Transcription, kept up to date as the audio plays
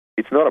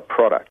It's not a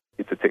product,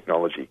 it's a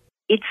technology.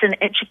 It's an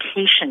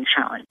education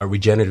challenge. A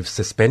regenerative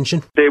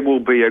suspension. There will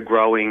be a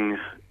growing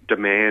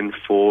demand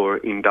for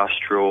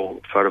industrial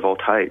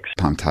photovoltaics.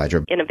 Pumped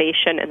hydro.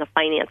 Innovation in the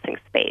financing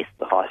space.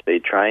 The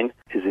high-speed train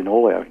is in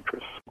all our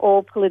interests.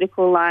 All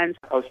political lines.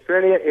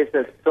 Australia is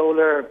a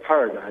solar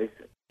paradise.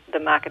 The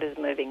market is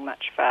moving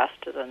much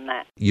faster than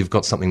that. You've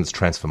got something that's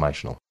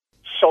transformational.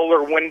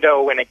 Solar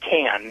window in a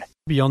can.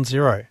 Beyond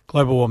Zero,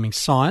 global warming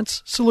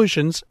science,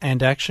 solutions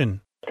and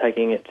action.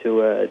 Taking it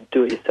to a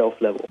do-it-yourself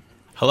level.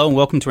 Hello and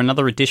welcome to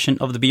another edition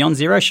of the Beyond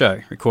Zero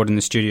Show, recorded in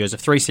the studios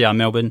of 3CR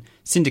Melbourne,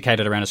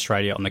 syndicated around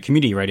Australia on the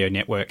Community Radio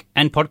Network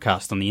and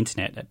podcast on the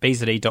internet at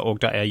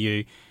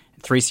bzd.org.au,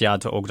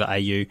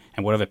 3cr.org.au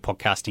and whatever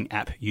podcasting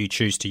app you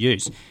choose to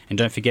use. And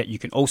don't forget, you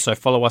can also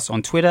follow us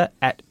on Twitter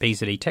at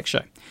BZD Tech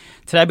Show.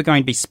 Today we're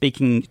going to be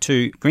speaking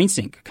to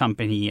GreenSync, a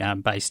company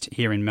based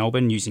here in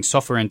Melbourne, using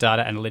software and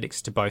data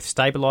analytics to both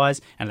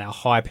stabilise and allow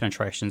high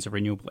penetrations of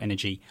renewable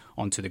energy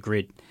onto the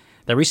grid.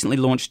 They recently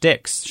launched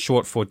DEX,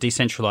 short for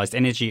Decentralised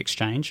Energy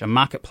Exchange, a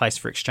marketplace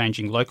for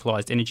exchanging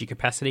localised energy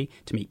capacity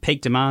to meet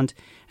peak demand.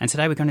 And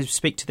today we're going to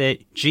speak to their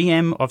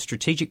GM of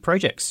Strategic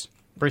Projects,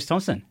 Bruce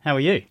Thompson. How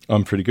are you?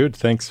 I'm pretty good.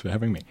 Thanks for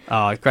having me.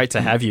 Oh, great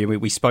to have you.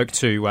 We spoke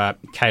to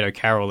Kate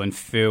O'Carroll and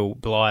Phil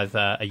Blythe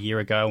a year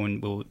ago,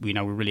 and we're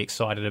really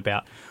excited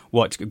about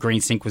what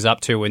GreenSync was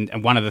up to.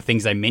 And one of the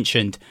things they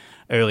mentioned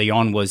early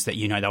on was that,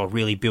 they were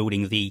really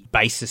building the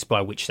basis by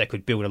which they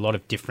could build a lot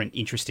of different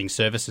interesting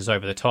services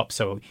over the top.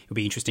 So it'll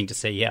be interesting to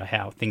see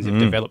how things have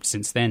developed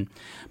since then.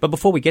 But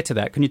before we get to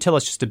that, can you tell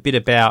us just a bit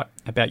about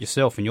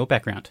yourself and your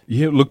background?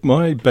 Yeah, look,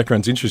 my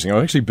background's interesting.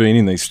 I've actually been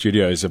in these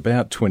studios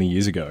about 20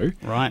 years ago.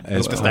 Right. They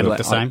look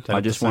the same.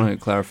 I just want to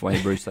clarify,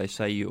 Bruce, they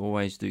say you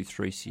always do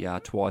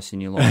 3CR twice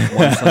in your life.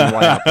 Once on your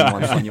way up and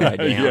once on your way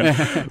down.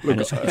 Yeah. Look,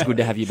 it's good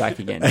to have you back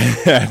again.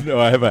 No,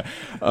 I have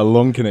a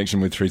long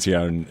connection with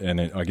 3CR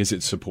and I guess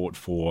it's support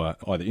for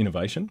either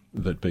innovation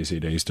that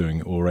BCD is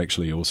doing or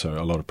actually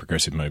also a lot of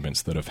progressive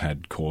movements that have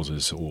had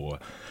causes or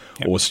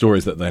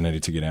stories that they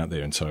needed to get out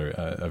there. And so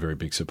a very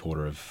big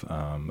supporter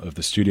of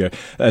the studio.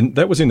 And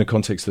that was in the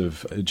context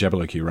of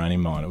Jabiluka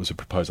uranium mine. It was a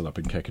proposal up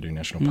in Kakadu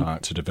National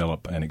Park to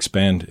develop and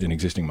expand an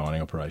existing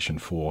mining operation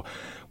for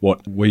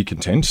what we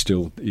contend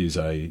still is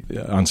a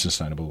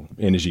unsustainable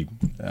energy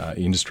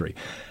industry.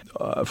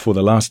 For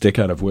the last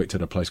decade, I've worked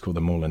at a place called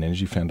the Moreland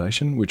Energy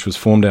Foundation, which was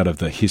formed out of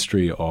the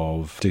history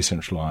of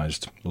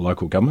decentralised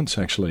local governments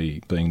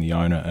actually being the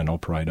owner and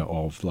operator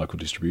of local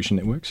distribution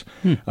networks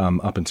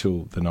up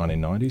until the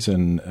 1990s.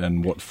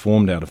 And what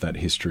formed out of that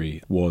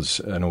history was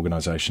an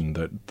organisation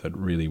that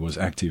really was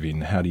active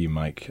in how do you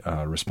make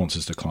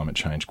responses to climate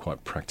change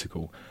quite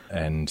practical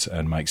and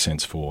make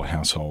sense for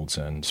households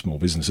and small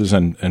businesses,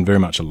 and very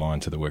much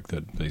aligned to the work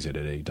that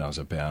BZD does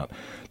about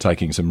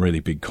taking some really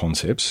big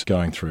concepts,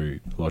 going through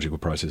logical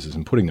processes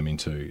and putting them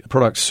into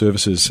products,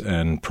 services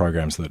and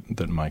programs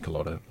that make a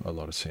lot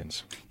of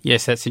sense.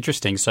 Yes, that's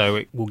interesting.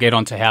 So we'll get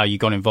on to how you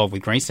got involved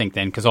with GreenSync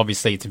then, because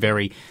obviously it's a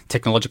very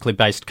technologically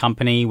based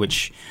company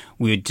which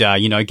would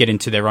get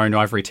into their own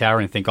ivory tower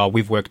and think,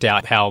 we've worked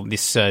out how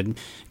this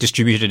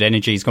distributed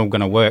energy is going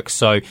to work.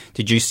 So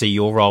did you see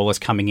your role as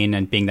coming in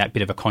and being that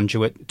bit of a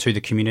conduit to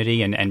the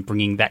community and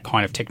bringing that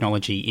kind of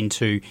technology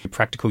into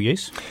practical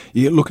use?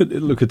 Yeah, look,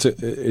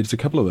 it's a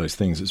couple of those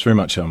things. It's very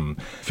much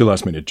Phil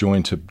asked me to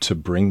join to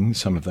bring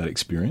some of that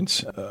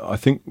experience. I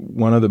think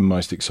one of the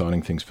most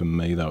exciting things for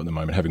me, though, at the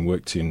moment, having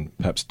worked in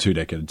perhaps 2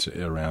 decades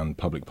around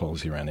public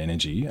policy around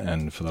energy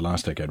and for the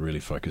last decade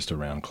really focused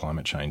around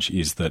climate change,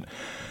 is that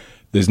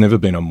there's never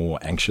been a more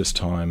anxious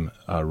time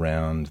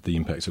around the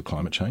impacts of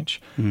climate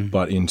change.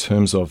 But in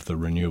terms of the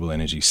renewable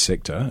energy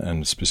sector,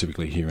 and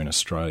specifically here in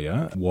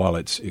Australia, while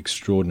it's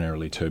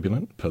extraordinarily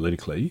turbulent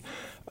politically,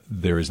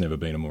 there has never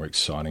been a more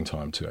exciting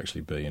time to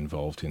actually be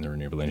involved in the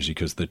renewable energy,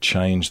 because the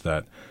change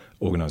that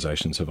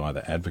organisations have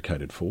either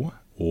advocated for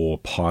or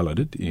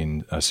piloted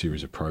in a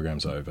series of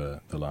programs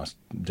over the last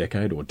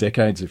decade or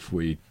decades, if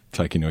we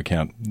take into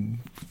account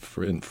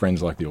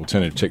friends like the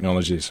Alternative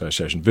Technology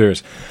Association,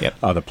 various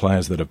other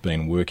players that have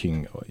been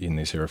working in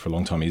this area for a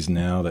long time, is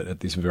now that at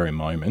this very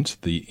moment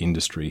the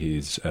industry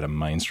is at a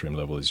mainstream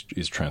level is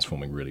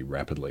transforming really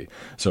rapidly.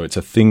 So it's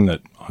a thing that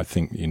I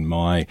think in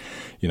my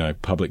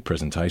public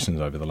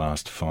presentations over the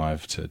last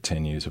 5 to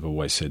 10 years have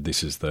always said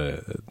this is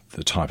the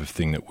type of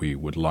thing that we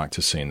would like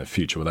to see in the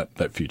future. Well,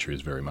 that future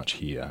is very much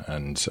here,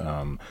 and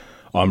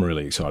I'm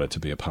really excited to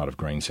be a part of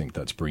GreenSync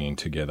that's bringing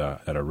together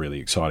at a really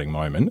exciting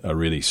moment a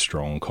really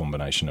strong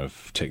combination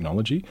of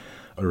technology,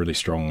 a really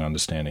strong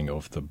understanding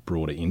of the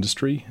broader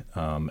industry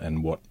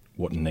and what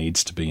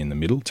needs to be in the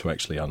middle to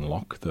actually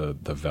unlock the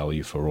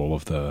value for all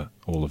of the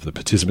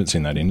participants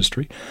in that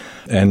industry,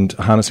 and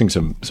harnessing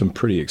some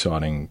pretty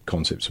exciting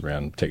concepts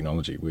around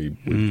technology. We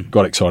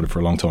got excited for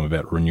a long time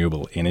about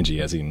renewable energy,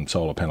 as in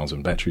solar panels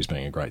and batteries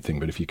being a great thing,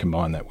 but if you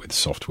combine that with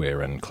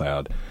software and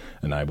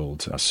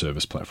cloud-enabled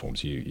service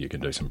platforms, you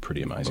can do some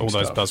pretty amazing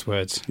stuff. All those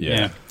buzzwords.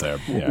 Yeah.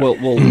 Well,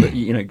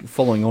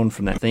 following on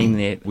from that theme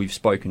there, we've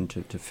spoken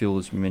to Phil,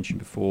 as we mentioned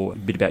before, a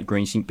bit about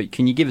GreenSync, but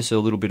can you give us a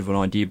little bit of an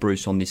idea,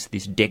 Bruce, on this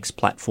DEX DEX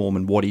platform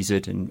and what is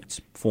it and its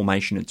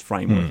formation, its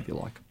framework, if you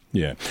like.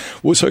 Yeah.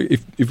 Well, so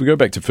if we go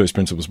back to first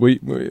principles,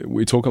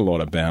 we talk a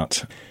lot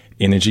about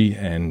energy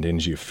and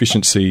energy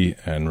efficiency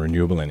and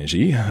renewable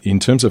energy in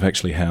terms of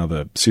actually how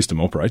the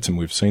system operates, and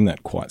we've seen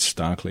that quite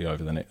starkly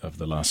over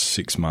the last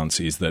 6 months,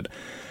 is that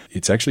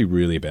it's actually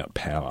really about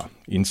power,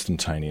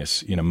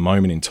 instantaneous, in a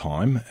moment in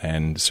time,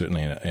 and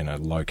certainly in a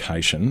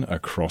location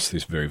across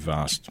this very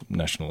vast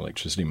national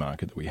electricity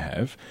market that we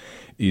have,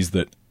 is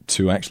that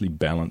to actually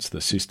balance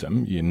the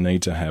system, you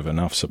need to have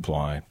enough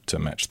supply to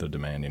match the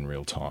demand in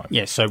real time.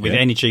 Yeah, so with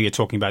energy, you're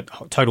talking about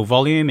total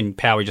volume, and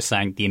power, you're just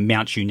saying the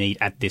amount you need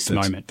at this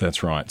moment.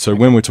 That's right. So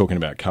when we're talking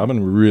about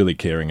carbon, we're really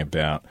caring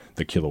about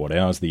the kilowatt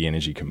hours, the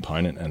energy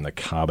component, and the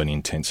carbon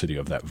intensity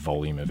of that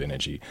volume of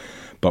energy.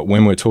 But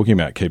when we're talking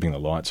about keeping the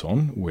lights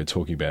on, we're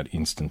talking about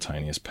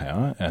instantaneous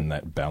power and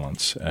that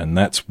balance. And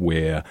that's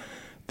where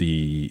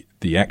the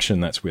action,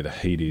 that's where the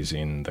heat is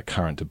in the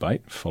current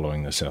debate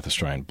following the South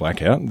Australian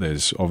blackout.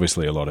 There's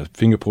obviously a lot of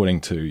finger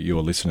pointing to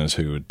your listeners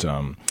who'd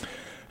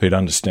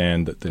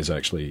understand that there's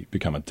actually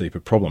become a deeper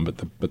problem,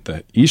 but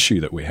the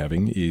issue that we're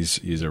having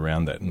is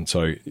around that. And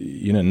so,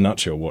 in a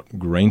nutshell, what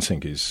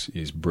GreenSync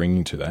is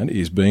bringing to that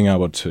is being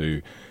able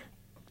to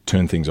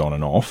turn things on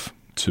and off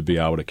to be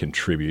able to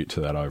contribute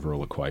to that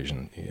overall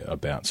equation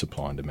about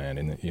supply and demand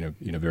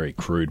in a very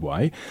crude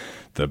way.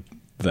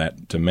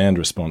 That demand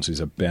response is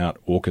about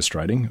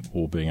orchestrating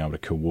or being able to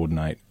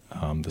coordinate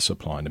the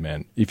supply and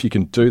demand. If you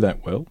can do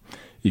that well,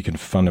 you can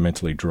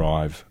fundamentally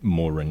drive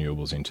more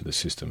renewables into the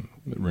system.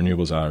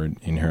 Renewables are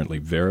inherently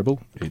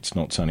variable. It's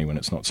not sunny when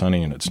it's not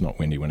sunny, and it's not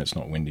windy when it's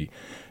not windy.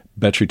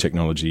 Battery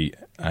technology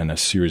and a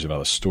series of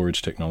other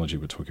storage technology,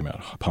 we're talking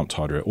about pumped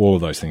hydro, all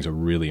of those things are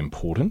really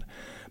important.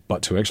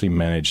 But to actually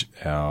manage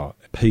our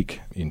peak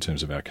in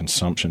terms of our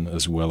consumption,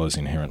 as well as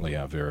inherently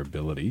our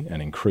variability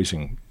and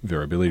increasing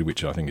variability,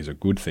 which I think is a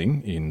good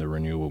thing in the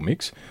renewable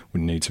mix,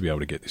 we need to be able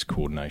to get this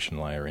coordination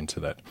layer into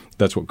that.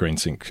 That's what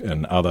GreenSync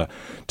and other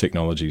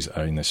technologies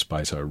in this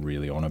space are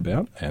really on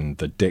about. And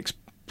the DEX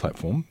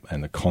platform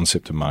and the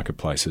concept of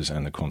marketplaces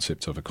and the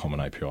concept of a common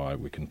API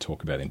we can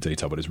talk about in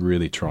detail, but it's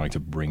really trying to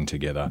bring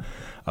together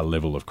a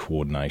level of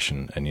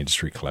coordination and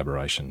industry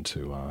collaboration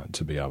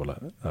to be able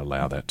to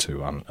allow that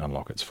to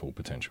unlock its full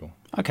potential.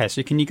 Okay,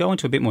 so can you go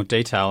into a bit more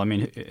detail? I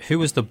mean, who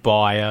was the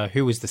buyer,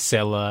 who was the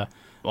seller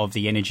of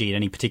the energy at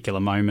any particular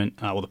moment,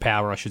 or the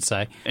power, I should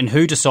say, and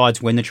who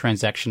decides when the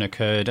transaction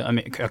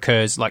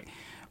occurs?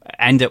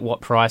 And at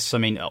what price? I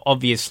mean,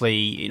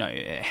 obviously,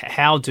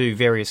 how do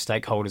various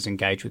stakeholders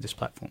engage with this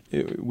platform?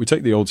 We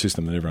take the old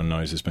system that everyone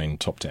knows has been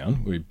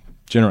top-down. We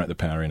generate the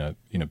power in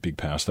a big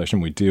power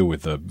station. We deal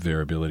with the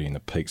variability in the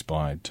peaks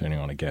by turning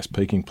on a gas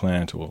peaking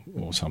plant or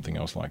something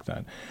else like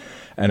that.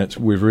 And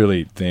we've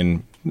really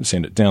then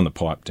sent it down the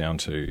pipe down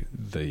to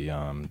the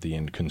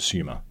end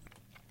consumer.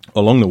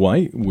 Along the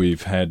way,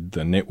 we've had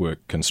the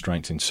network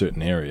constraints in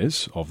certain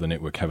areas of the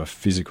network have a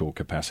physical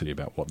capacity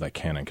about what they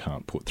can and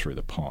can't put through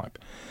the pipe.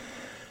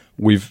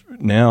 We're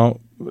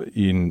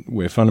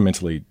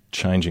fundamentally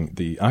changing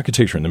the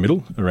architecture in the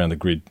middle around the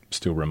grid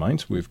still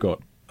remains. We've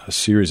got a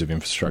series of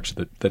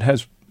infrastructure that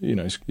has,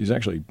 is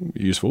actually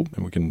useful,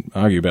 and we can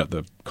argue about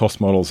the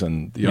cost models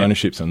and the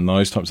ownerships and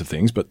those types of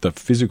things, but the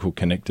physical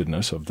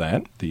connectedness of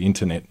that, the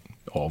internet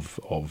of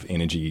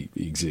energy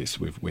exists.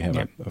 We have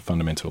a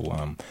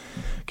fundamental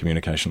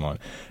communication line.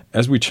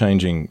 As we're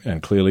changing,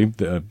 and clearly,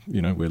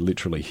 we're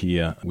literally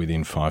here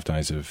within 5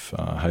 days of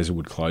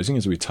Hazelwood closing,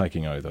 as we're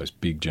taking over those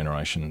big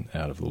generation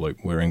out of the loop.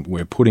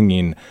 We're putting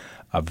in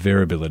a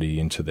variability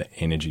into the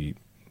energy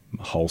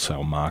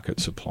wholesale market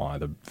supply,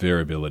 the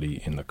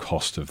variability in the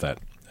cost of that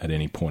at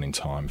any point in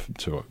time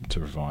to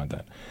provide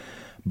that.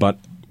 But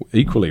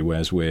equally,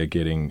 as we're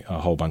getting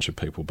a whole bunch of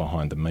people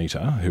behind the meter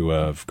who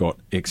have got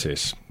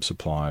excess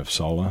supply of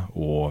solar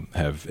or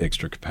have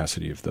extra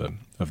capacity of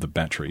the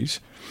batteries,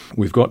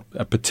 we've got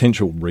a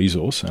potential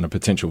resource and a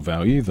potential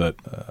value that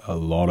a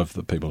lot of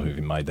the people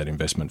who've made that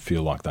investment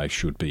feel like they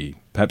should be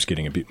perhaps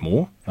getting a bit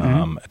more,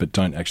 but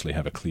don't actually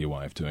have a clear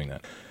way of doing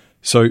that.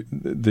 So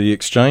the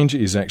exchange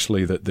is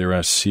actually that there are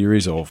a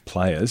series of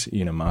players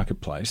in a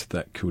marketplace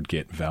that could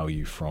get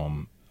value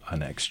from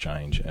an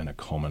exchange and a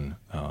common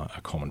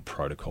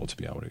protocol to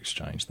be able to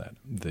exchange that.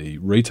 The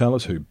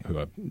retailers who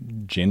are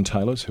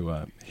gen-tailers, who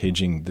are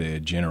hedging their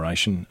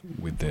generation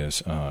with their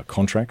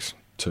contracts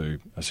to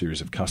a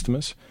series of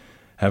customers,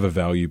 have a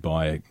value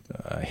by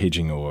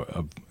hedging or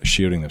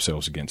shielding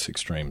themselves against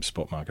extreme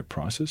spot market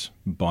prices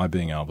by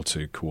being able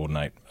to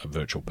coordinate a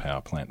virtual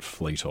power plant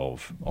fleet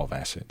of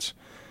assets.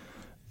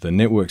 The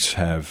networks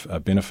have a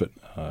benefit,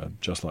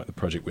 just like the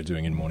project we're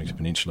doing in Mornington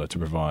Peninsula, to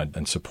provide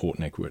and support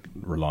network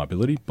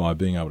reliability by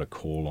being able to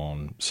call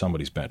on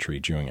somebody's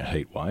battery during a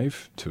heat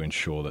wave to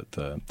ensure that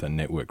the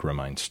network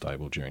remains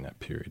stable during that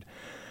period.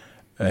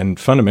 And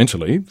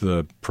fundamentally,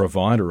 the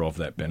provider of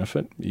that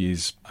benefit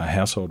is a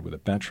household with a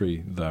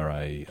battery. They're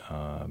a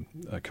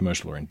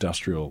commercial or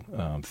industrial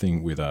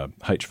thing with a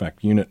HVAC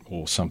unit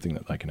or something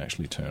that they can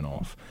actually turn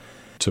off.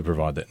 to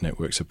provide that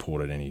network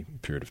support at any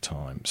period of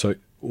time. So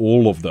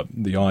all of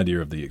the idea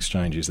of the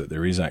exchange is that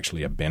there is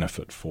actually a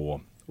benefit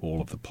for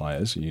all of the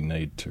players. You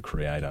need to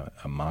create a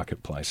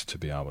marketplace to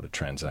be able to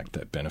transact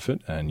that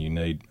benefit, and you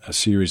need a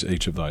series.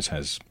 Each of those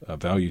has a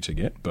value to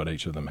get, but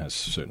each of them has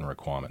certain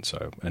requirements.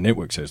 So a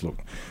network says, look,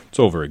 it's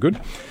all very good.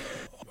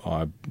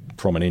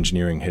 From an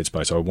engineering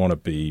headspace, I want to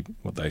be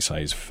what they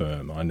say is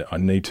firm. I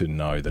need to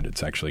know that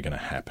it's actually going to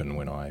happen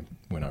when I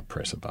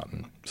press a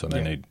button. So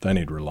they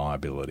need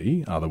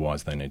reliability.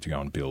 Otherwise, they need to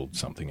go and build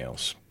something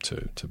else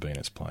to be in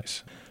its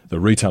place. The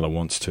retailer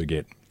wants to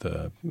get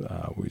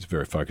is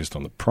very focused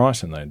on the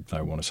price, and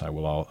they want to say,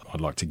 well,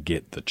 I'd like to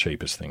get the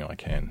cheapest thing I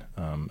can.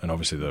 And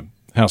obviously, the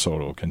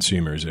household or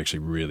consumer is actually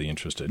really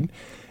interested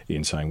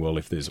in saying, well,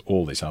 if there's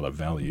all this other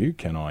value,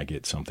 can I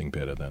get something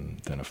better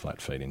than a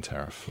flat feed-in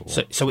tariff?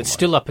 So it's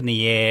still up in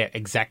the air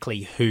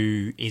exactly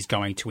who is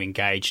going to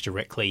engage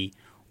directly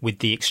with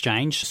the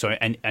exchange. So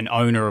an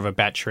owner of a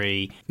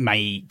battery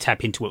may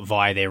tap into it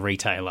via their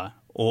retailer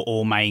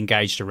or may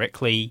engage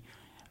directly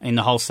in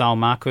the wholesale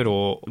market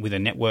or with a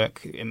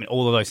network. I mean,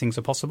 all of those things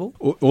are possible?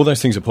 All those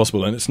things are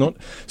possible, and it's not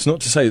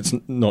to say it's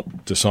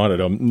not decided.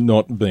 I'm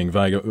not being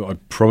vague. I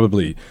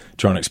probably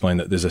try and explain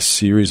that there's a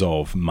series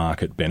of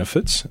market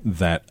benefits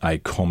that a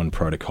common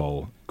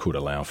protocol could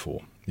allow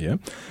for. Yeah,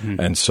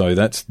 and so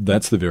that's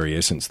the very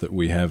essence, that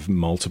we have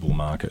multiple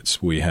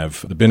markets. We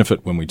have the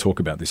benefit when we talk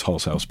about this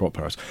wholesale spot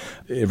price.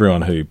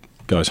 Everyone who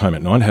goes home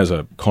at night has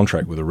a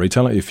contract with a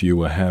retailer. If you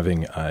were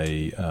having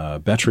a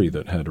battery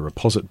that had a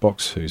Reposit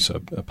box, who's a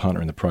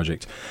partner in the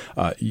project,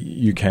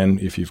 you can,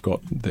 if you've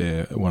got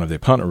one of their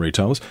partner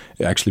retailers,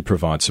 actually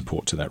provide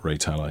support to that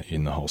retailer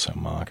in the wholesale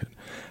market.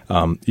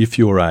 If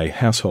you're a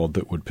household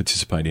that would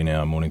participate in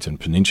our Mornington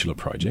Peninsula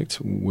project,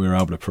 we're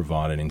able to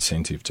provide an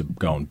incentive to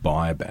go and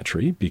buy a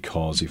battery,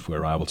 because if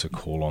we're able to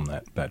call on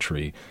that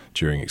battery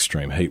during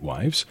extreme heat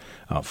waves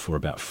for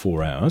about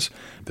 4 hours,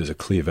 there's a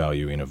clear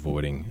value in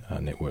avoiding a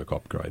network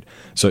upgrade.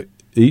 So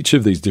each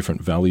of these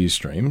different value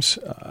streams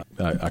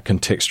are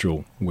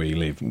contextual where you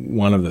live.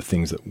 One of the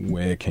things that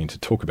we're keen to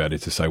talk about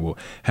is to say, well,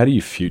 how do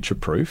you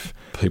future-proof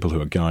people who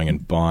are going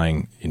and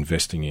buying,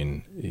 investing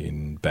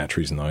in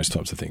batteries and those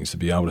types of things, to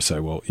be able to say,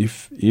 well,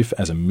 if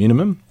as a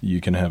minimum you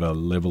can have a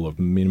level of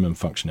minimum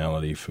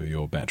functionality for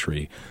your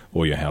battery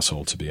or your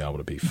household to be able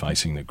to be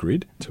facing the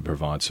grid to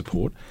provide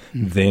support,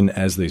 then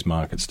as these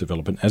markets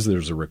develop and as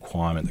there's a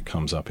requirement that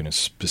comes up in a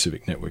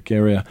specific network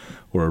area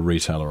or a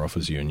retailer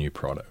offers you a new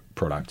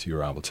product,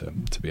 you're able to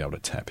be able to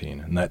tap in,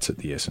 and that's at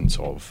the essence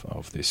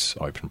of this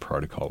open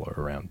protocol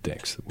around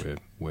DEX that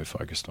we're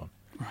focused on.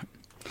 Right.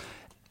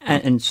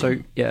 And so,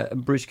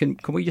 Bruce, can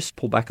we just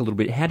pull back a little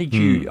bit? How did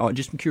you? I'm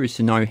just curious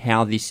to know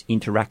how this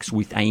interacts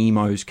with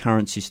AEMO's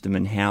current system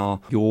and how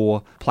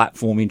your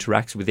platform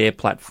interacts with their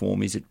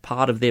platform. Is it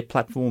part of their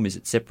platform? Is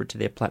it separate to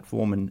their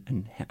platform?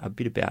 And a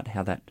bit about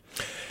how that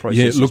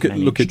process is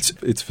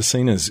managed. It's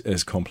seen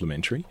as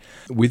complementary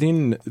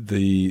within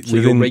the. So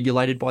you're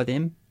regulated by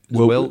them.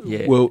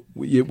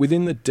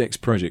 Within the DEX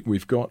project,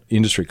 we've got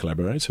industry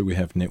collaborators, so we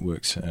have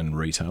networks and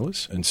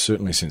retailers, and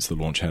certainly since the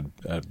launch had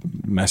a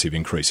massive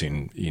increase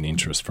in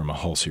interest from a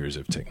whole series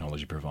of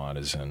technology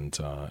providers and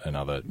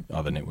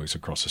other networks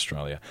across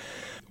Australia.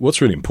 What's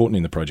really important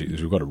in the project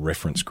is we've got a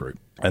reference group,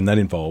 and that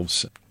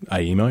involves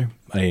AEMO,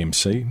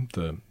 AMC,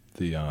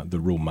 the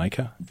rule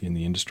maker in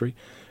the industry.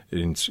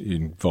 It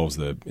involves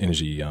the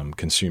Energy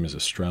Consumers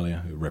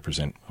Australia, who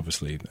represent,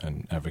 obviously,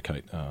 and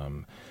advocate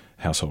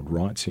household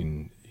rights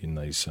in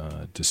these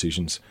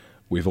decisions.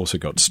 We've also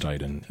got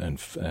state and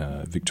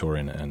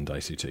Victorian and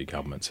ACT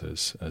governments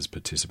as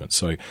participants.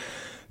 So,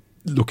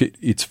 look,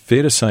 it's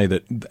fair to say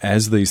that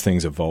as these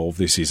things evolve,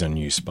 this is a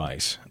new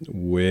space.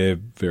 We're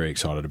very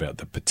excited about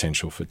the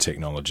potential for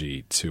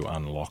technology to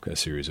unlock a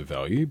series of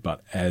value,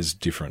 but as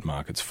different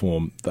markets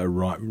form, they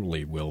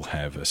rightly will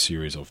have a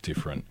series of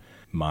different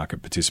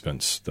market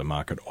participants, the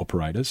market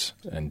operators,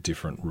 and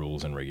different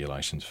rules and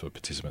regulations for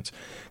participants.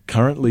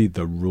 Currently,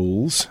 the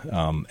rules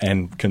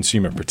and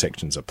consumer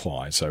protections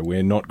apply. So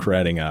we're not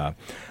creating a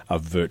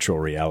virtual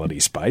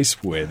reality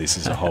space where this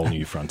is a whole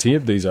new frontier.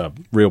 These are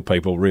real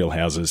people, real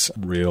houses,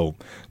 real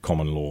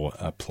common law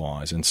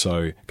applies. And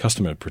so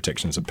customer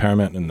protections are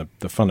paramount, and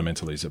the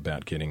fundamental is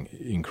about getting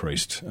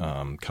increased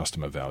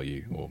customer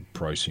value or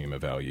prosumer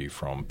value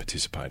from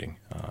participating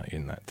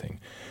in that thing.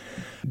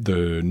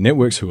 The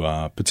networks who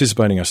are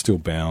participating are still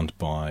bound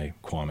by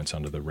requirements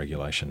under the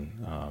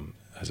regulation,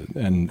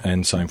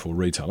 and same for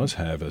retailers,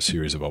 have a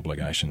series of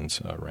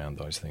obligations around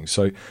those things.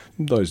 So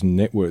those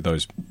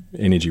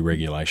energy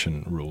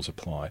regulation rules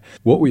apply.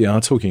 What we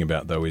are talking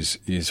about, though,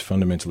 is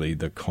fundamentally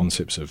the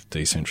concepts of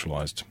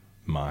decentralised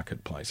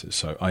marketplaces.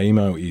 So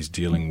AEMO is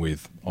dealing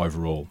with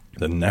overall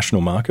the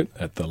national market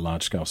at the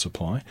large-scale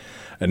supply,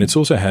 and it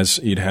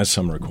has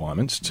some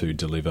requirements to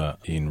deliver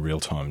in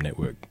real-time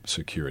network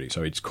security.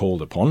 So it's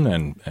called upon,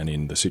 and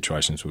in the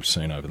situations we've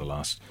seen over the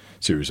last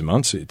series of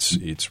months,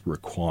 it's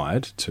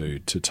required to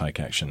take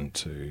action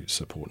to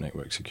support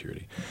network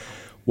security.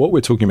 What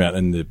we're talking about,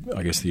 and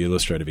I guess the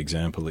illustrative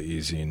example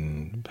is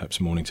in perhaps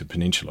Mornington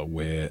Peninsula,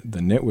 where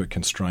the network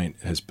constraint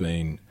has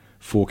been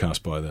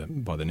forecast by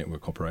the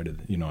network operator,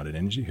 United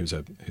Energy, who's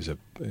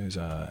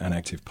an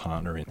active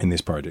partner in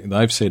this project.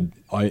 They've said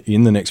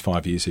in the next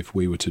 5 years, if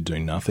we were to do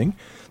nothing,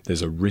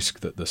 there's a risk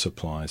that the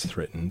supply is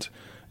threatened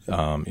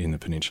in the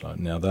peninsula.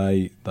 Now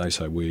they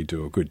say we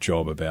do a good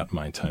job about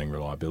maintaining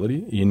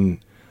reliability.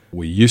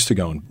 We used to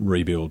go and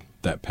rebuild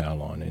that power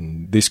line.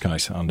 In this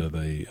case, under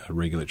the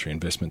regulatory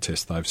investment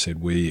test, they've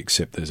said we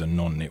accept there's a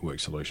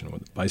non-network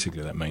solution.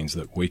 Basically, that means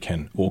that we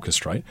can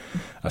orchestrate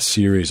a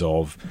series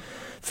of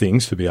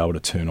things to be able to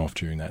turn off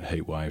during that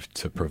heat wave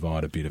to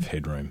provide a bit of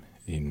headroom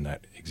in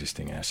that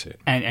existing asset.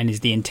 And is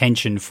the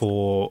intention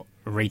for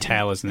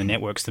retailers and the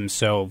networks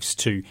themselves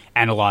to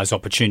analyse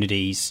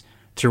opportunities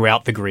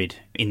throughout the grid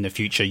in the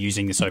future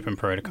using this open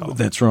protocol?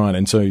 That's right.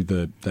 And so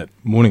that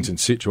Mornington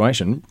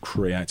situation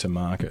creates a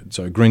market.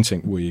 So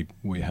GreenSync,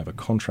 we have a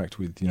contract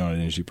with United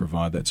Energy to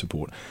provide that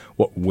support.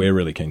 What we're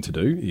really keen to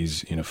do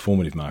is, in a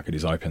formative market,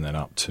 is open that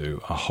up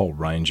to a whole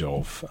range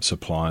of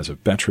suppliers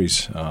of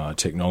batteries,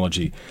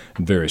 technology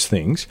and various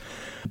things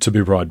to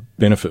provide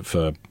benefit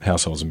for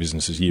households and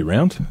businesses year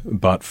round,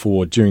 but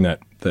for during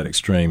that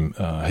extreme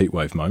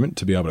heatwave moment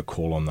to be able to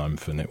call on them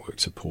for network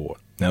support.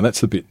 Now,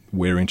 that's the bit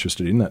we're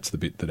interested in. That's the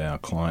bit that our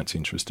client's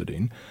interested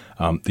in.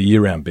 The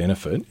year-round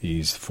benefit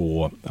is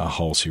for a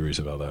whole series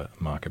of other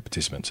market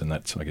participants, and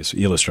that's, I guess,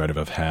 illustrative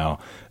of how,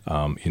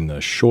 in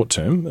the short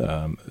term,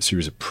 a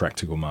series of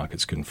practical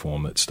markets can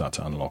form that start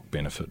to unlock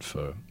benefit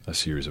for a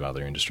series of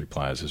other industry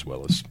players as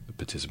well as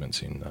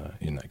participants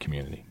in that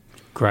community.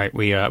 Great.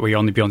 We're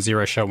on the Beyond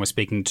Zero show and we're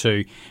speaking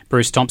to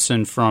Bruce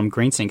Thompson from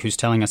GreenSync, who's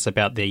telling us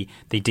about the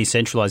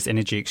Decentralised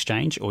Energy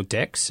Exchange, or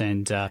DEX,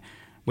 and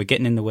we're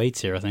getting in the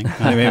weeds here, I think.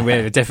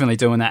 We're definitely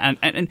doing that.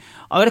 And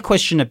I got a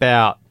question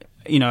about,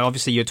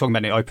 obviously you're talking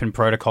about an open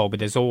protocol, but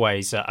there's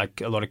always a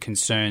lot of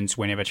concerns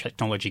whenever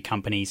technology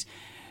companies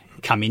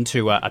come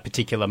into a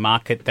particular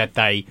market that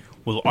they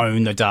will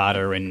own the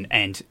data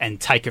and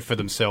take it for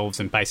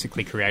themselves and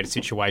basically create a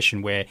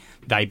situation where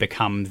they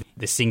become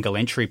the single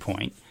entry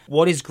point.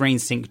 What is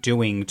GreenSync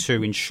doing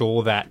to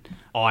ensure that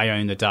I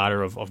own the data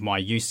of my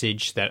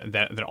usage, that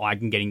I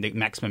can get the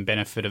maximum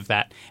benefit of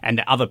that, and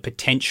the other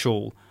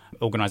potential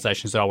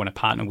organisations that I want to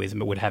partner with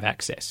would have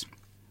access?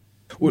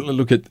 Well,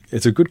 look,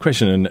 it's a good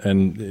question,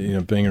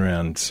 and being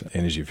around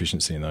energy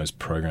efficiency in those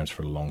programs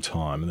for a long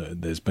time,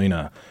 there's been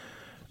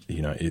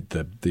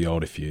the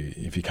old if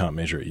you can't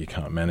measure it, you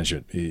can't manage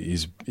it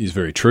is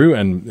very true,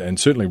 and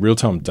certainly real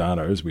time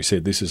data, as we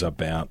said, this is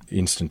about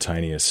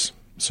instantaneous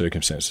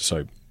circumstances.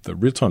 So the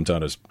real time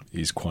data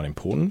is quite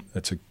important.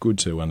 It's good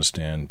to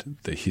understand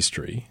the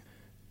history.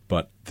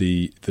 But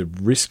the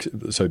risk,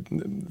 so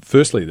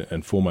firstly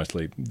and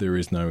foremostly, there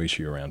is no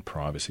issue around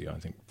privacy. I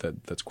think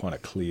that's quite a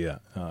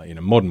clear, in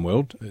a modern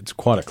world, it's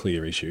quite a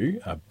clear issue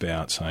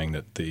about saying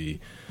that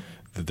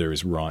there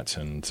is rights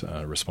and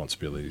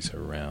responsibilities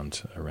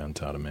around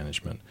data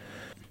management.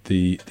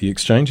 The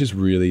exchange is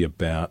really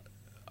about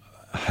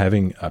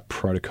having a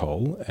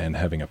protocol and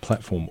having a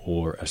platform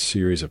or a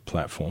series of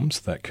platforms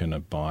that can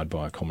abide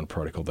by a common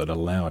protocol that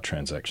allow a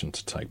transaction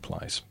to take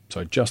place.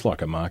 So just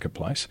like a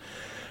marketplace.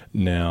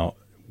 Now,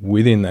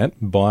 within that,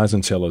 buyers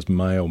and sellers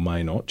may or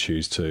may not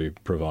choose to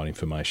provide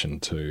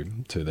information to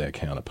their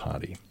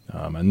counterparty.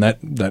 And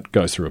that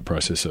goes through a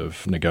process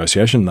of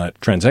negotiation. That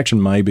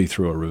transaction may be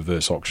through a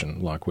reverse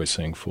auction, like we're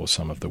seeing for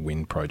some of the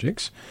wind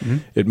projects. Mm-hmm.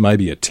 It may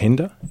be a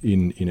tender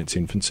in its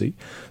infancy,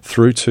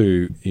 through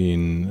to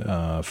in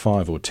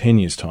 5 or 10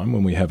 years' time,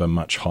 when we have a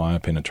much higher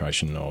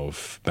penetration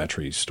of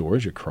battery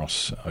storage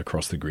across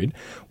the grid,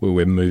 where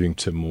we're moving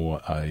to more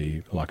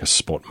like a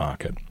spot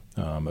market,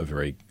 a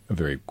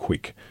very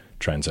quick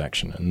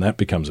transaction, and that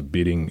becomes a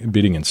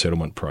bidding and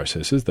settlement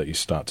processes that you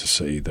start to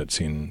see that's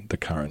in the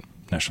current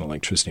national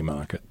electricity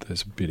market.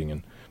 There's a bidding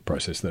and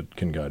process that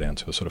can go down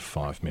to a sort of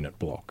 5-minute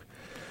block.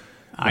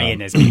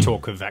 And there's been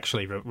talk of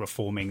actually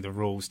reforming the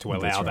rules to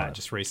allow that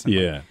just recently.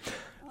 Yeah.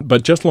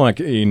 But just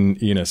like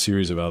in a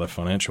series of other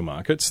financial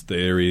markets,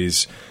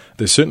 there's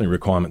certainly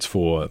requirements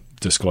for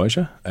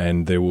disclosure,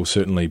 and there will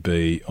certainly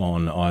be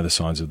on either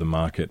sides of the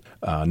market.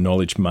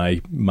 Knowledge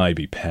may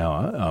be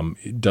power.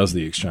 Does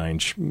the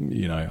exchange,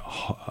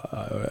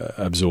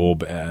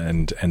 absorb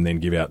and then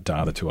give out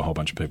data to a whole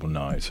bunch of people?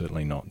 No,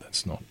 certainly not.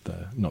 That's not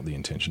the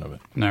intention of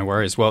it. No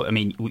worries. Well, I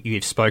mean,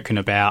 you've spoken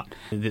about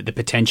the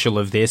potential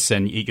of this,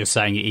 and you're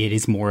saying it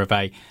is more of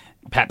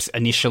perhaps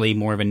initially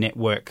more of a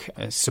network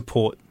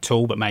support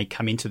tool, but may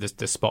come into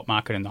the spot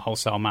market and the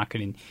wholesale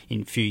market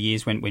in a few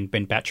years when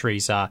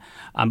batteries are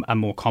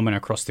more common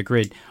across the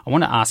grid. I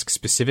want to ask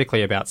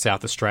specifically about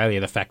South Australia,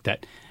 the fact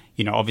that,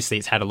 obviously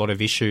it's had a lot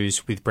of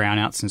issues with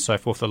brownouts and so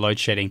forth, the load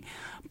shedding,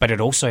 but it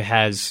also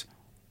has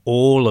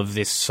all of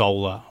this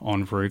solar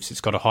on roofs. It's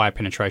got a higher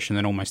penetration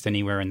than almost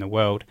anywhere in the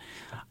world.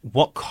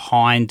 What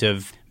kind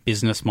of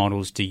business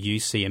models do you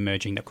see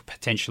emerging that could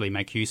potentially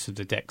make use of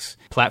the DEX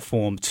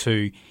platform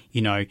to,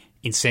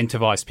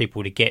 incentivize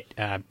people to get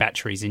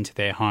batteries into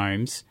their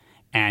homes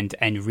and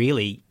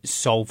really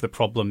solve the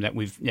problem that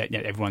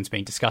everyone's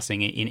been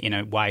discussing in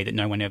a way that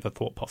no one ever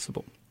thought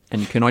possible.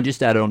 And can I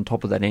just add on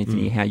top of that,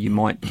 Anthony, how you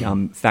might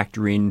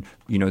factor in,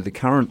 the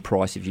current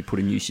price if you put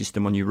a new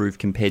system on your roof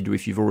compared to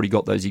if you've already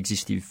got those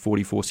existing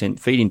 44-cent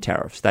feed-in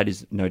tariffs. That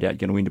is no doubt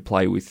going to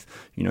interplay with,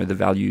 the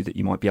value that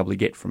you might be able to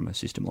get from a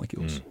system like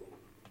yours.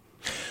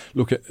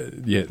 Look,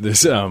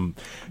 there's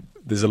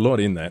a lot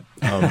in that.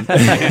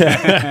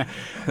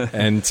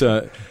 And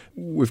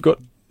we've got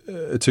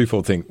a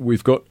twofold thing.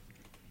 We've got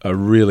a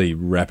really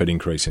rapid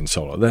increase in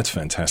solar. That's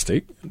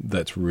fantastic.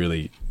 That's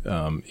really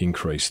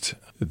increased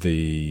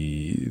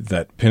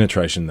that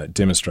penetration, that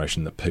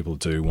demonstration that people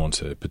do want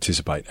to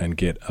participate and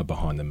get a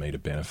behind-the-meter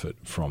benefit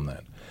from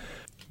that.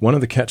 One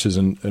of the catches,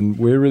 and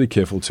we're really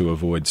careful to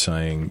avoid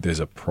saying there's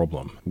a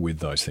problem with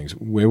those things.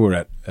 Where we're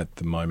at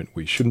the moment,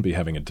 we shouldn't be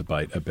having a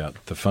debate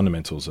about the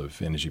fundamentals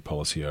of energy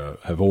policy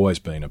have always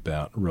been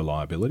about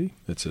reliability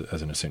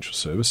as an essential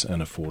service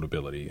and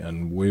affordability.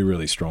 And we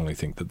really strongly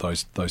think that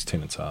those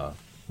tenets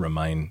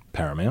remain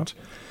paramount.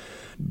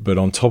 But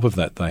on top of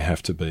that, they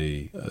have to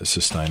be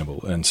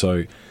sustainable. And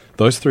so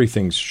those three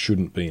things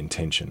shouldn't be in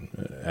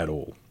tension at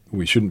all.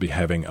 We shouldn't be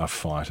having a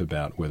fight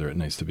about whether it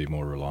needs to be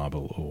more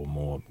reliable or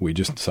more. We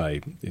just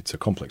say it's a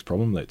complex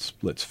problem.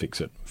 Let's fix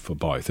it for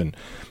both. And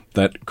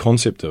that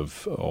concept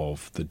of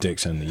the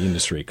DECS and the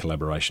industry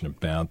collaboration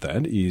about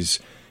that is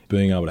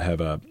being able to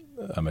have a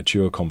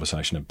mature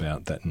conversation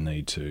about that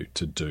need to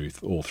do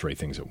all three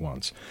things at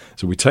once.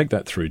 So we take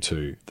that through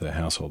to the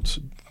households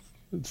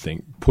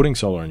thing. Putting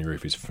solar on your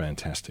roof is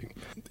fantastic.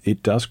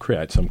 It does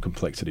create some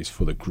complexities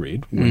for the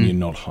grid when you're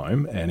not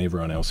home and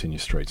everyone else in your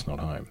street's not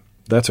home.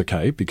 That's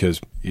okay because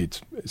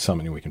it's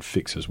something we can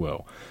fix as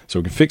well. So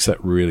we can fix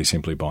that really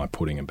simply by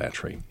putting a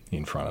battery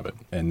in front of it.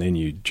 And then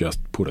you just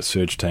put a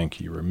surge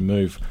tank, you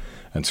remove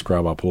and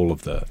scrub up all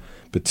of the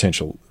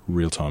potential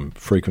real-time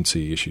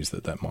frequency issues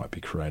that might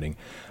be creating.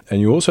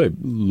 And you also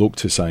look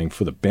to saying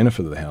for the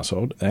benefit of the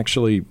household,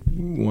 actually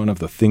one of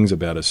the things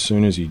about as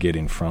soon as you get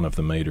in front of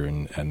the meter,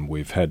 and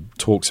we've had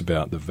talks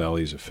about the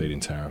values of feed-in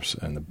tariffs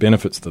and the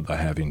benefits that they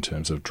have in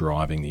terms of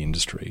driving the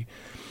industry,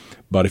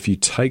 but if you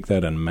take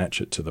that and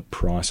match it to the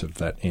price of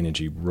that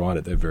energy right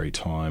at that very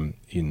time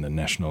in the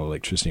national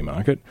electricity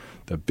market,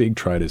 the big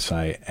traders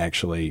say,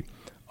 actually,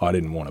 I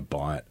didn't want to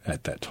buy it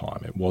at that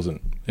time. It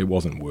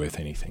wasn't worth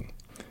anything.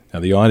 Now,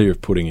 the idea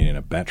of putting it in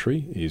a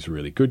battery is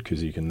really good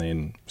because you can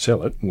then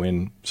sell it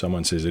when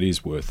someone says it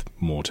is worth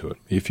more to it.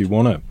 If you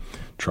want to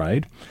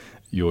trade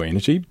your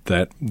energy,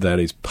 that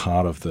is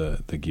part of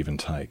the give and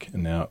take.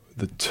 Now,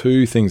 the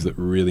two things that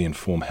really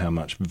inform how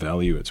much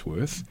value it's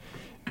worth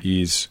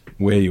is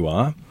where you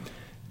are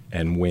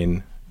and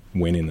when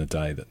in the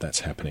day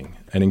that's happening.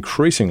 And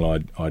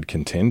increasingly, I'd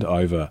contend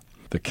over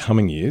the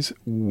coming years,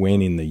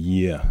 when in the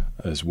year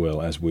as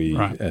well, as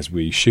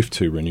we shift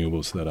to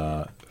renewables that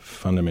are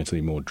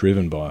fundamentally more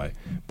driven by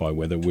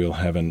weather, we'll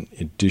have an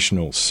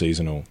additional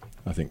seasonal,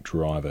 I think,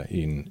 driver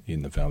in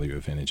the value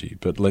of energy.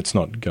 But let's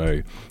not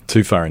go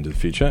too far into the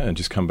future and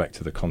just come back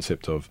to the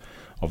concept of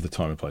the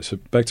time and place. So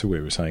back to where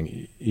we were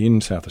saying,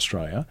 in South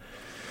Australia,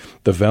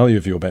 the value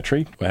of your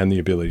battery and the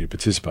ability to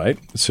participate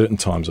at certain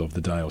times of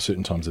the day or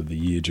certain times of the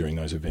year during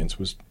those events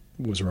was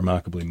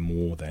remarkably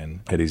more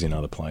than it is in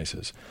other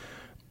places.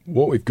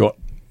 What we've got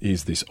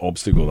is this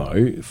obstacle,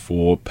 though,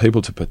 for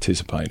people to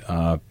participate.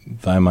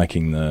 They're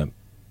making the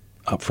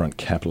upfront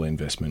capital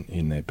investment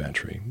in their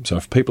battery. So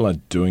if people are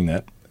doing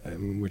that,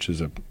 which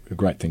is a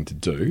great thing to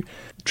do,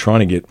 trying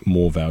to get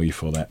more value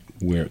for that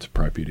where it's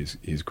appropriate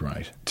is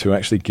great. To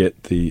actually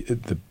get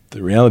the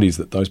reality is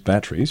that those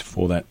batteries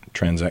for that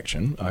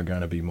transaction are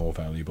going to be more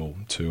valuable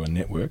to a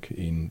network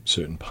in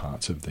certain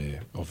parts of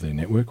their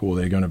network, or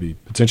they're going to be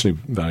potentially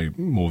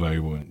more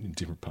valuable in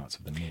different parts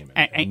of the NEM.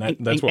 And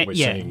that's what we're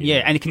seeing.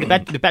 Yeah, and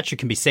the battery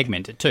can be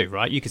segmented too,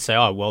 right? You could say,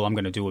 oh, well, I'm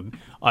going to do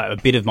a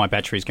bit of my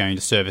battery is going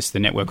to service the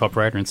network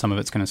operator and some of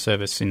it's going to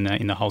service in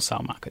the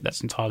wholesale market.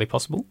 That's entirely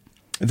possible.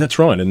 That's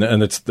right,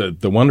 and it's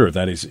the wonder of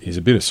that is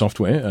a bit of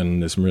software,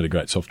 and there's some really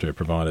great software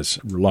providers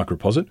like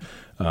Reposit,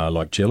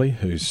 like Jelly,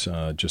 who's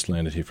just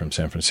landed here from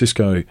San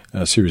Francisco,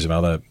 a series of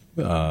other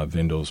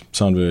vendors,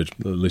 Sunverge,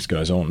 the list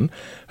goes on,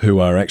 who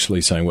are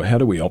actually saying, well, how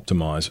do we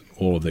optimise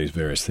all of these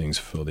various things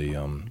for the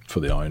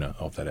owner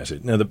of that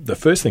asset? Now, the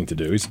first thing to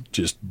do is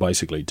just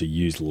basically to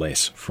use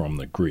less from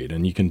the grid,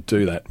 and you can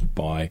do that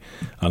by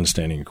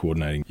understanding and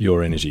coordinating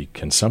your energy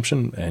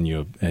consumption and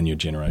your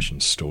generation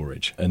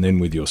storage. And then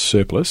with your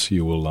surplus,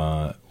 you'll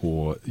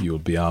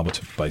be able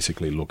to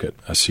basically look at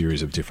a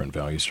series of different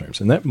value streams,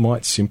 and that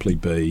might simply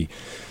be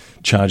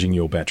charging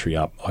your battery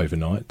up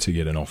overnight to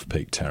get an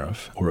off-peak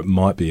tariff, or it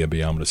might be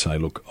able to say,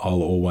 look,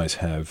 I'll always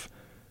have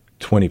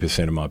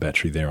 20% of my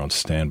battery there on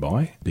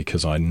standby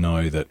because I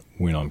know that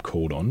when I'm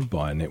called on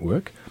by a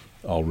network,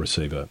 I'll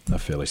receive a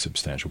fairly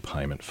substantial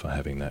payment for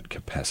having that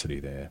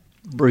capacity there.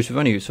 Bruce, we've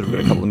only sort of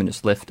got a couple of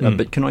minutes left,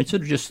 but can I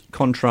sort of just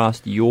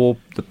contrast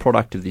the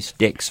product of this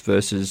DECS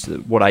versus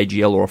what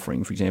AGL are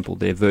offering, for example,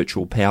 their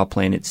virtual power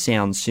plant? It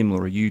sounds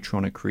similar. Are you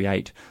trying to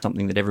create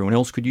something that everyone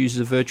else could use as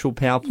a virtual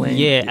power plant?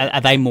 Yeah,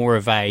 are they more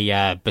of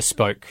a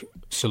bespoke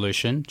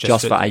solution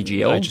just for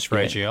AGL. Just for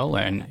AGL.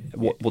 And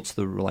what's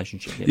the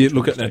relationship? Yeah,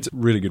 look, that's a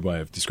really good way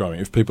of describing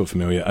it. If people are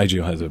familiar,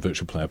 AGL has a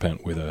virtual power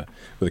plant with a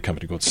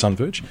company called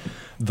SunVerge.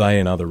 They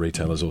and other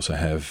retailers also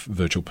have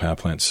virtual power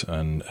plants,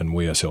 and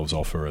we ourselves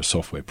offer a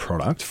software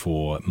product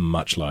for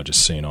much larger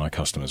C&I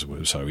customers.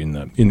 So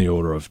in the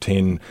order of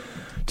 10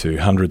 to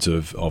hundreds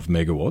of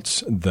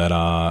megawatts that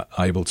are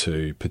able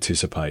to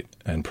participate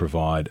and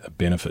provide a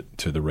benefit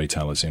to the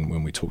retailers. And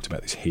when we talked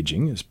about this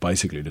hedging, is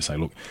basically to say,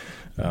 look,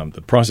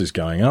 the price is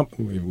going up.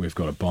 We've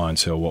got to buy and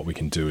sell. What we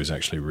can do is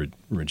actually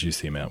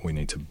reduce the amount we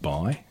need to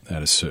buy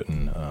at a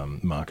certain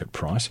market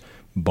price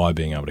by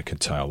being able to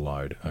curtail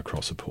load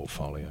across a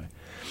portfolio.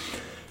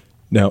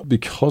 Now,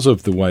 because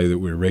of the way that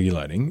we're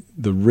regulating,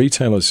 the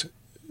retailers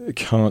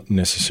can't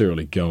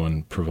necessarily go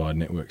and provide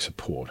network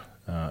support.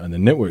 And the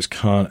networks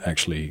can't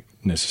actually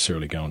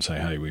necessarily go and say,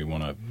 hey, we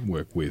want to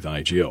work with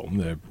AGL.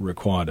 They're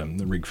required,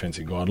 the rig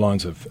fencing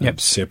guidelines have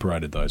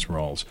separated those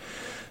roles.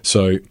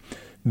 So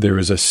there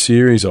is a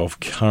series of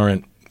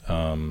current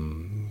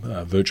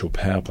virtual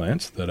power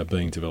plants that are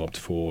being developed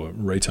for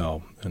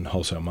retail and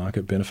wholesale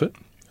market benefit.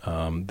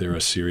 There are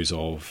a series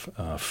of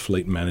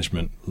fleet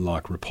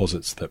management-like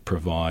reposits that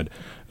provide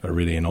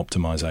really an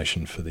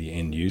optimization for the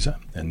end user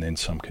and then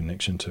some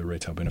connection to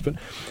retail benefit.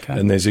 Okay.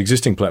 And there's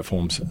existing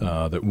platforms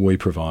that we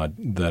provide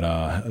that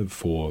are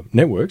for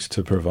networks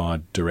to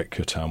provide direct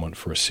curtailment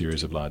for a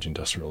series of large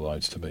industrial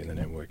loads to be in the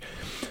network.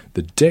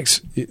 The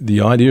DEX,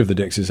 the idea of the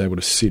DEX is able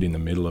to sit in the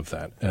middle of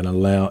that and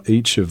allow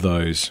each of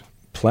those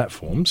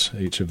platforms,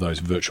 each of those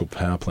virtual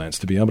power plants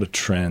to be able to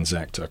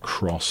transact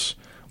across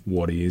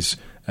what is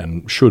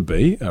and should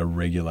be a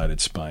regulated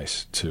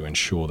space to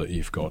ensure that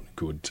you've got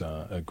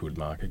a good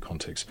market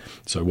context.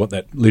 So what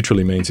that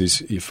literally means is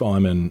if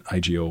I'm an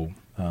AGL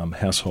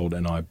household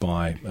and I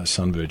buy a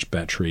SunVerge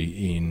battery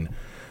in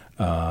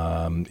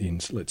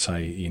let's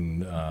say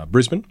in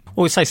Brisbane.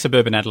 Or we say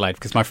suburban Adelaide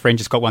because my friend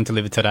just got one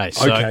delivered today.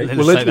 So okay,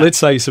 let's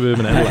say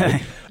suburban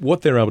Adelaide.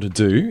 What they're able to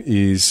do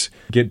is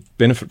get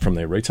benefit from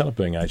their retailer,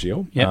 being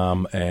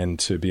AGL, and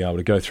to be able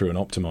to go through and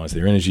optimise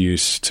their energy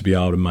use to be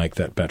able to make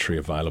that battery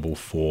available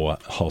for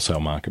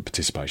wholesale market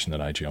participation that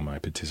AGL may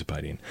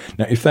participate in.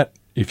 Now,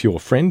 if your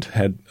friend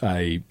had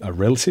a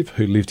relative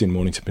who lived in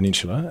Mornington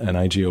Peninsula and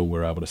AGL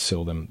were able to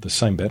sell them the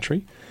same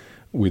battery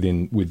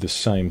with the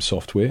same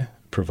software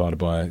provided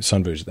by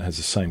SunVerge that has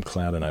the same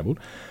cloud enabled,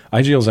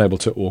 AGL is able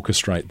to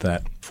orchestrate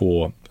that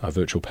for a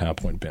virtual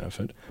PowerPoint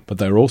benefit, but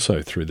they're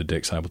also through the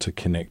DEX able to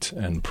connect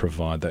and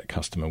provide that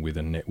customer with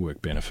a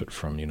network benefit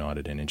from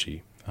United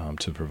Energy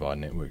to provide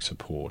network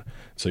support.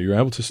 So you're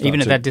able to start even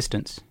at that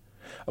distance.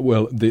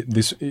 Well, the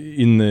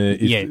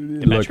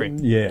battery,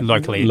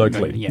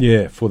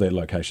 locally, for their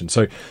location.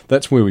 So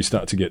that's where we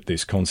start to get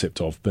this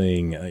concept of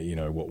being,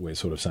 what we're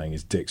sort of saying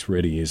is DEX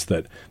ready, is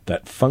that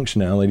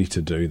functionality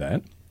to do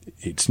that.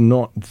 It's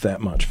not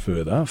that much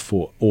further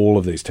for all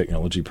of these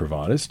technology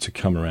providers to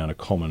come around a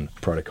common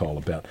protocol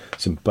about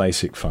some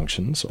basic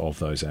functions of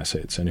those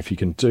assets. And if you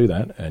can do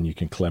that and you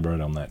can collaborate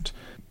on that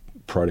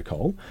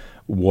protocol,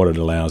 what it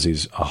allows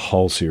is a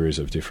whole series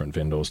of different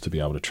vendors to be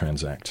able to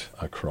transact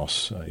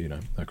across,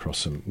 across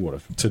some what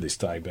have to this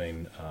day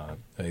been,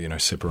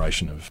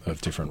 separation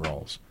of different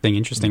roles.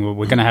 Interesting. Well,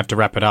 we're going to have to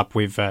wrap it up.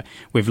 We've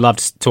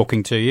loved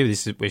talking to you.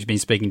 We've been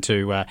speaking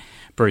to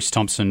Bruce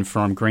Thompson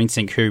from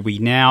GreenSync, who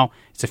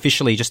it's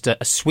officially just a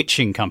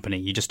switching company.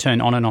 You just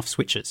turn on and off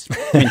switches.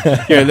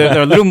 I mean,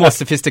 they're a little more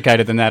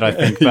sophisticated than that, I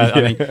think.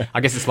 But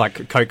I guess it's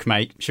like Coke,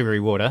 mate,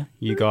 sugary water.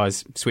 You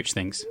guys switch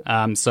things.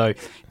 So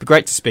it'd be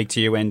great to speak to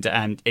you, and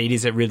it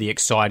is a really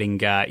exciting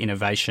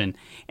innovation,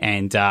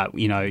 and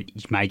you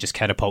may just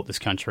catapult this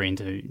country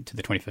into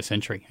the 21st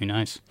century. Who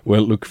knows?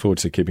 Well, look forward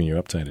to keeping you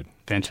updated.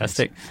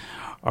 Fantastic.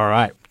 All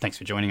right. Thanks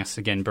for joining us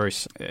again,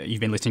 Bruce.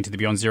 You've been listening to the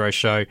Beyond Zero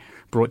show,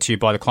 brought to you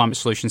by the climate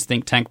solutions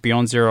think tank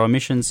Beyond Zero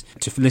Emissions.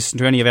 To listen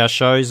to any of our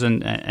shows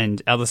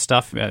and other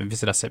stuff,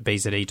 visit us at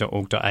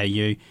bze.org.au.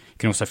 You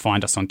can also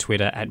find us on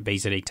Twitter at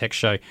BZE Tech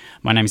Show.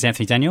 My name is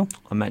Anthony Daniel.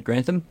 I'm Matt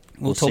Grantham.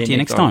 We'll talk to you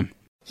next time.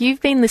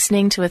 You've been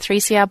listening to a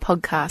 3CR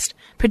podcast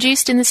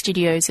produced in the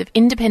studios of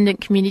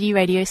independent community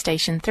radio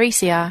station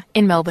 3CR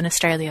in Melbourne,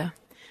 Australia.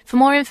 For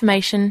more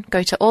information,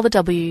 go to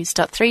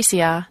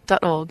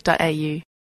allthews.3cr.org.au.